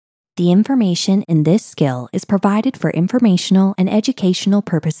The information in this skill is provided for informational and educational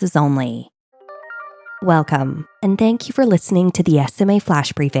purposes only. Welcome, and thank you for listening to the SMA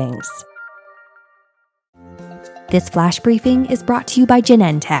Flash Briefings. This flash briefing is brought to you by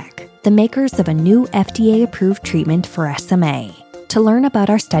Genentech, the makers of a new FDA-approved treatment for SMA. To learn about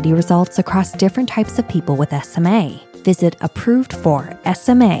our study results across different types of people with SMA, visit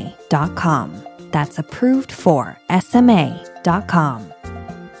approvedforsma.com. That's approvedforsma.com.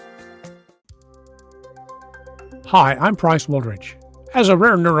 Hi, I'm Price Woolridge. As a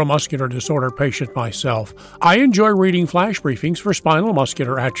rare neuromuscular disorder patient myself, I enjoy reading flash briefings for spinal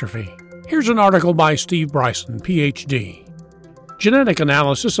muscular atrophy. Here's an article by Steve Bryson, Ph.D. Genetic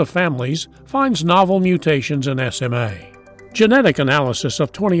analysis of families finds novel mutations in SMA. Genetic analysis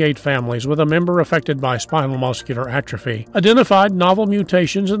of 28 families with a member affected by spinal muscular atrophy identified novel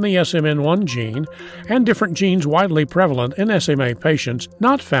mutations in the SMN1 gene and different genes widely prevalent in SMA patients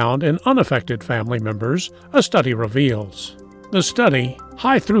not found in unaffected family members, a study reveals. The study,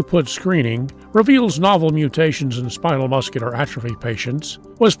 High-Throughput Screening, Reveals Novel Mutations in Spinal Muscular Atrophy Patients,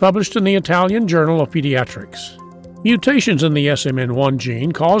 was published in the Italian Journal of Pediatrics. Mutations in the SMN1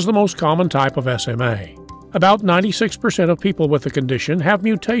 gene cause the most common type of SMA. About 96% of people with the condition have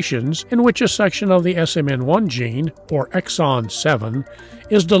mutations in which a section of the SMN1 gene, or exon 7,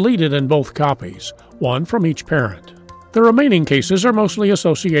 is deleted in both copies, one from each parent. The remaining cases are mostly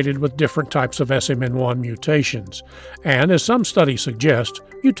associated with different types of SMN1 mutations, and as some studies suggest,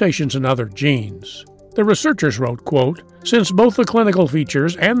 mutations in other genes. The researchers wrote, quote, "Since both the clinical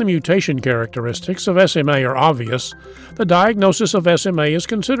features and the mutation characteristics of SMA are obvious, the diagnosis of SMA is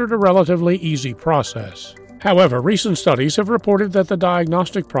considered a relatively easy process. However, recent studies have reported that the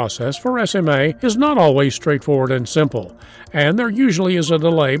diagnostic process for SMA is not always straightforward and simple, and there usually is a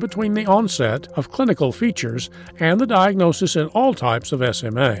delay between the onset of clinical features and the diagnosis in all types of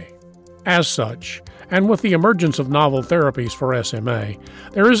SMA. As such, and with the emergence of novel therapies for SMA,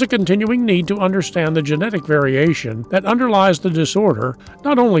 there is a continuing need to understand the genetic variation that underlies the disorder,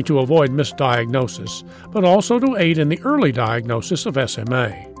 not only to avoid misdiagnosis, but also to aid in the early diagnosis of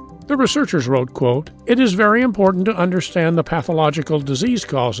SMA. The researchers wrote, quote, "It is very important to understand the pathological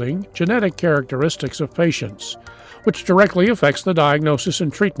disease-causing genetic characteristics of patients, which directly affects the diagnosis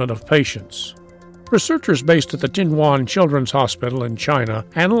and treatment of patients." Researchers based at the Jinhuan Children's Hospital in China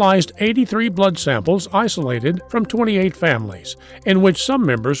analyzed 83 blood samples isolated from 28 families, in which some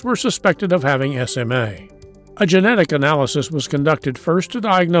members were suspected of having SMA. A genetic analysis was conducted first to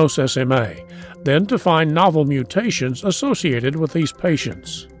diagnose SMA, then to find novel mutations associated with these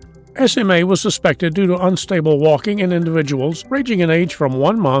patients. SMA was suspected due to unstable walking in individuals ranging in age from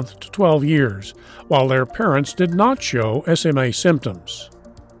 1 month to 12 years, while their parents did not show SMA symptoms.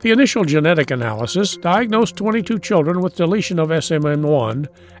 The initial genetic analysis diagnosed 22 children with deletion of SMN1,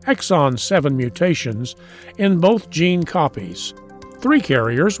 exon 7 mutations, in both gene copies, 3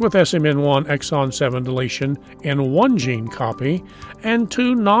 carriers with SMN1 exon 7 deletion in 1 gene copy, and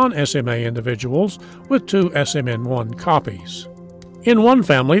 2 non-SMA individuals with 2 SMN1 copies. In one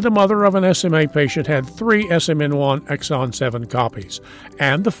family, the mother of an SMA patient had 3 SMN1 exon 7 copies,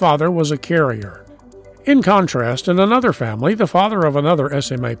 and the father was a carrier. In contrast, in another family, the father of another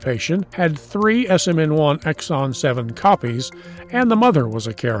SMA patient had 3 SMN1 exon 7 copies, and the mother was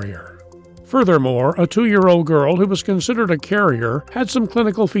a carrier. Furthermore, a 2-year-old girl who was considered a carrier had some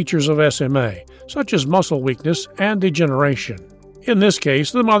clinical features of SMA, such as muscle weakness and degeneration. In this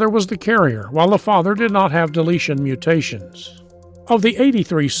case, the mother was the carrier, while the father did not have deletion mutations. Of the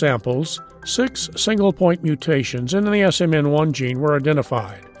 83 samples, 6 single-point mutations in the SMN1 gene were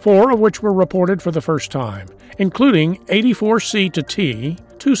identified, 4 of which were reported for the first time, including 84C to T,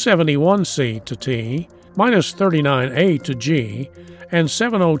 271C to T, minus 39A to G, and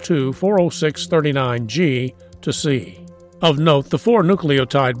 702, 406, 39G to C. Of note, the 4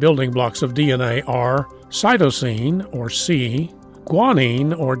 nucleotide building blocks of DNA are cytosine, or C,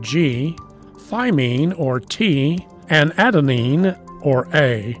 guanine, or G, thymine, or T, and adenine, or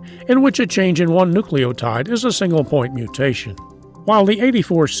A, in which a change in one nucleotide is a single-point mutation. While the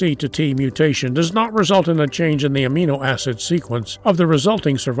 84C to T mutation does not result in a change in the amino acid sequence of the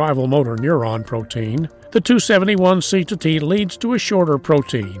resulting survival motor neuron protein, the 271C to T leads to a shorter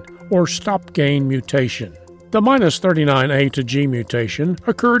protein, or stop-gain mutation. The minus 39A to G mutation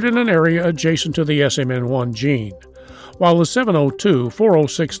occurred in an area adjacent to the SMN1 gene, while the 702,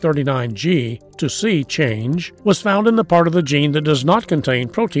 406, 39G to C change was found in the part of the gene that does not contain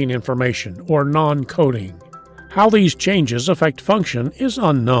protein information, or non-coding. How these changes affect function is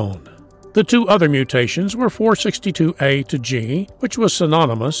unknown. The two other mutations were 462A to G, which was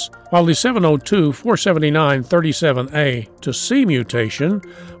synonymous, while the 702-479-37A to C mutation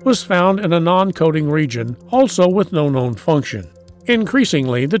was found in a non-coding region, also with no known function.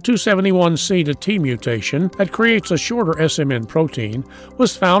 Increasingly, the 271C to T mutation that creates a shorter SMN protein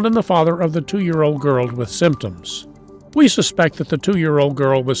was found in the father of the 2-year-old girl with symptoms. We suspect that the 2-year-old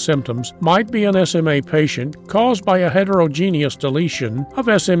girl with symptoms might be an SMA patient caused by a heterogeneous deletion of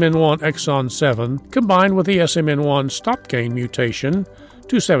SMN1 exon 7 combined with the SMN1 stop gain mutation,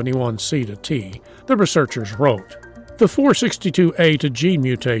 271C to T, the researchers wrote. The 462A to G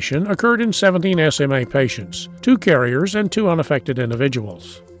mutation occurred in 17 SMA patients, 2 carriers and 2 unaffected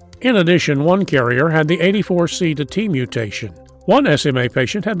individuals. In addition, 1 carrier had the 84C to T mutation. 1 SMA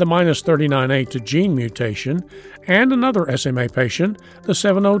patient had the -39A to gene mutation, and another SMA patient the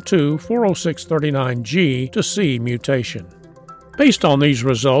 702-40639G to C mutation. Based on these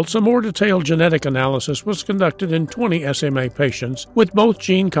results, a more detailed genetic analysis was conducted in 20 SMA patients with both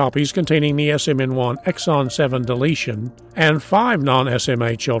gene copies containing the SMN1 exon 7 deletion and 5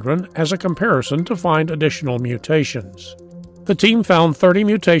 non-SMA children as a comparison to find additional mutations. The team found 30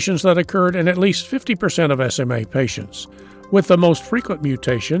 mutations that occurred in at least 50% of SMA patients, with the most frequent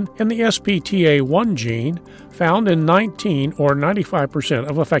mutation in the SPTA1 gene found in 19 or 95%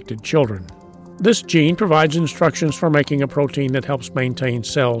 of affected children. This gene provides instructions for making a protein that helps maintain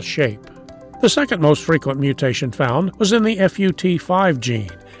cell shape. The second most frequent mutation found was in the FUT5 gene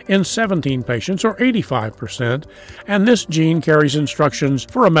in 17 patients or 85%, and this gene carries instructions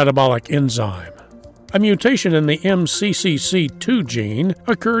for a metabolic enzyme. A mutation in the MCCC2 gene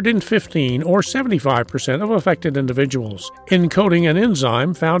occurred in 15 or 75% of affected individuals, encoding an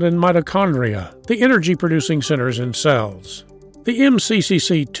enzyme found in mitochondria, the energy-producing centers in cells. The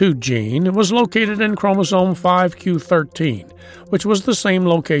MCCC2 gene was located in chromosome 5q13, which was the same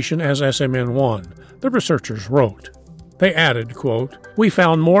location as SMN1, the researchers wrote. They added, quote, "We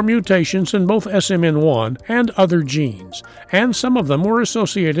found more mutations in both SMN1 and other genes, and some of them were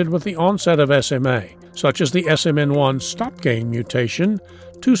associated with the onset of SMA, such as the SMN1 stop gain mutation,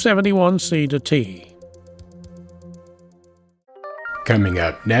 271C to T. Coming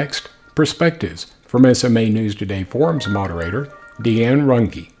up next, Perspectives from SMA News Today Forums moderator, Deanne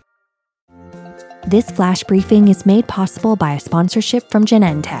Runge. This flash briefing is made possible by a sponsorship from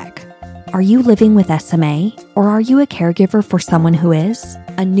Genentech. Are you living with SMA, or are you a caregiver for someone who is?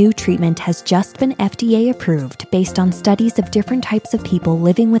 A new treatment has just been FDA approved based on studies of different types of people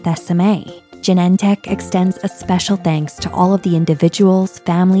living with SMA. Genentech extends a special thanks to all of the individuals,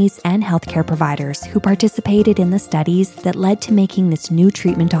 families, and healthcare providers who participated in the studies that led to making this new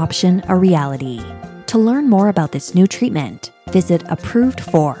treatment option a reality. To learn more about this new treatment, visit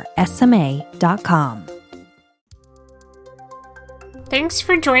approvedforsma.com. Thanks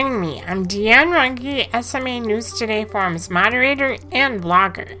for joining me. I'm Deanne Runge, SMA News Today Forums moderator and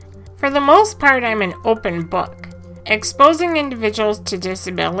blogger. For the most part, I'm an open book. Exposing individuals to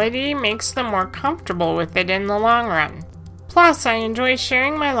disability makes them more comfortable with it in the long run. Plus, I enjoy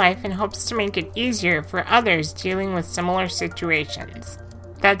sharing my life in hopes to make it easier for others dealing with similar situations.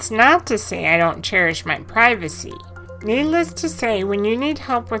 That's not to say I don't cherish my privacy. Needless to say, when you need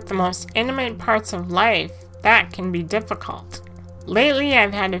help with the most intimate parts of life, that can be difficult. Lately,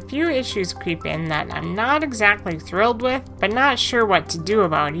 I've had a few issues creep in that I'm not exactly thrilled with, but not sure what to do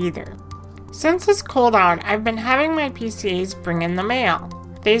about either. Since it's cold out, I've been having my PCAs bring in the mail.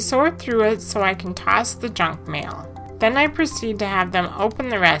 They sort through it so I can toss the junk mail. Then I proceed to have them open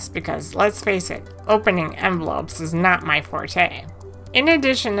the rest because, let's face it, opening envelopes is not my forte. In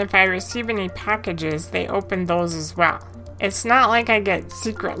addition, if I receive any packages, they open those as well. It's not like I get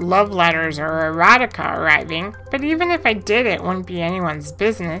secret love letters or erotica arriving, but even if I did, it wouldn't be anyone's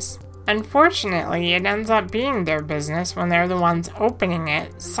business. Unfortunately, it ends up being their business when they're the ones opening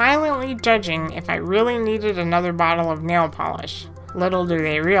it, silently judging if I really needed another bottle of nail polish. Little do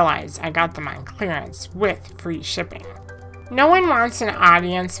they realize I got them on clearance with free shipping. No one wants an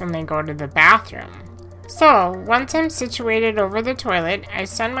audience when they go to the bathroom. So, once I'm situated over the toilet, I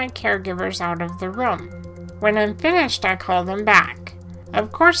send my caregivers out of the room. When I'm finished, I call them back.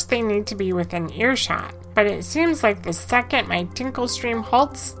 Of course, they need to be within earshot, but it seems like the second my tinkle stream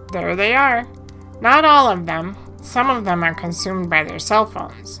halts, there they are. Not all of them. Some of them are consumed by their cell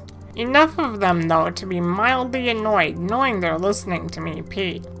phones. Enough of them, though, to be mildly annoyed knowing they're listening to me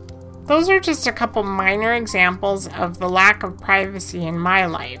pee. Those are just a couple minor examples of the lack of privacy in my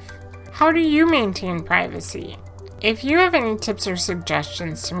life. How do you maintain privacy? If you have any tips or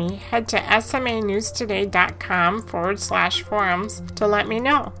suggestions to me, head to smanewstoday.com/forums to let me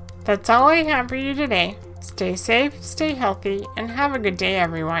know. That's all I have for you today. Stay safe, stay healthy, and have a good day,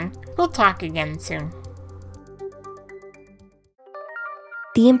 everyone. We'll talk again soon.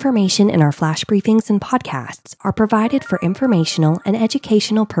 The information in our flash briefings and podcasts are provided for informational and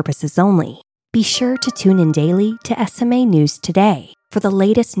educational purposes only. Be sure to tune in daily to SMA News Today for the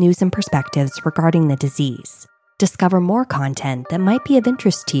latest news and perspectives regarding the disease. Discover more content that might be of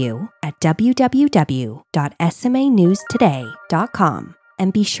interest to you at www.smanewstoday.com.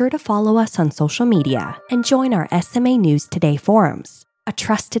 And be sure to follow us on social media and join our SMA News Today forums, a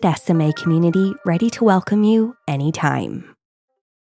trusted SMA community ready to welcome you anytime.